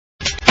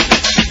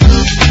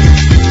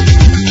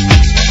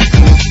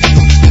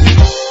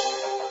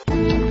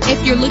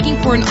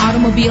for an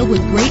automobile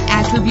with great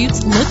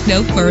attributes, look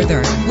no further.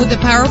 With a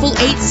powerful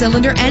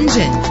 8-cylinder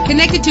engine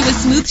connected to a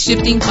smooth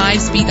shifting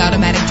 5-speed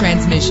automatic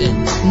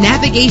transmission.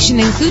 Navigation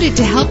included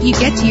to help you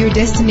get to your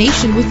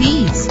destination with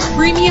ease.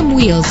 Premium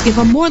wheels give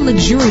a more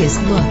luxurious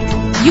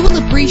look. You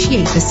will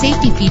appreciate the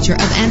safety feature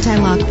of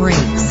anti-lock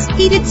brakes.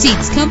 Heated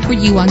seats comfort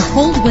you on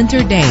cold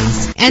winter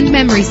days, and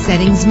memory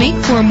settings make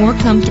for a more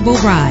comfortable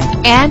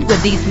ride. And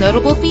with these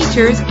notable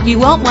features, you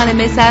won't want to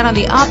miss out on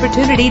the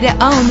opportunity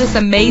to own this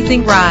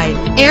amazing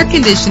ride. Air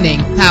conditioning,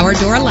 power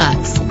door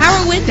locks,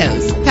 power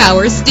windows,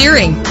 power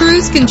steering,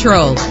 cruise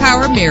control,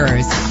 power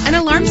mirrors, an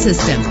alarm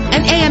system,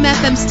 an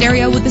AM/FM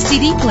stereo with a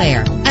CD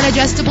player, an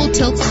adjustable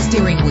tilt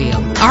steering wheel.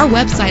 Our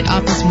website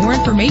offers more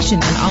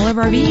information on all of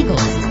our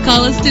vehicles.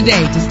 Call us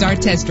today to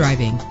start test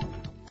driving.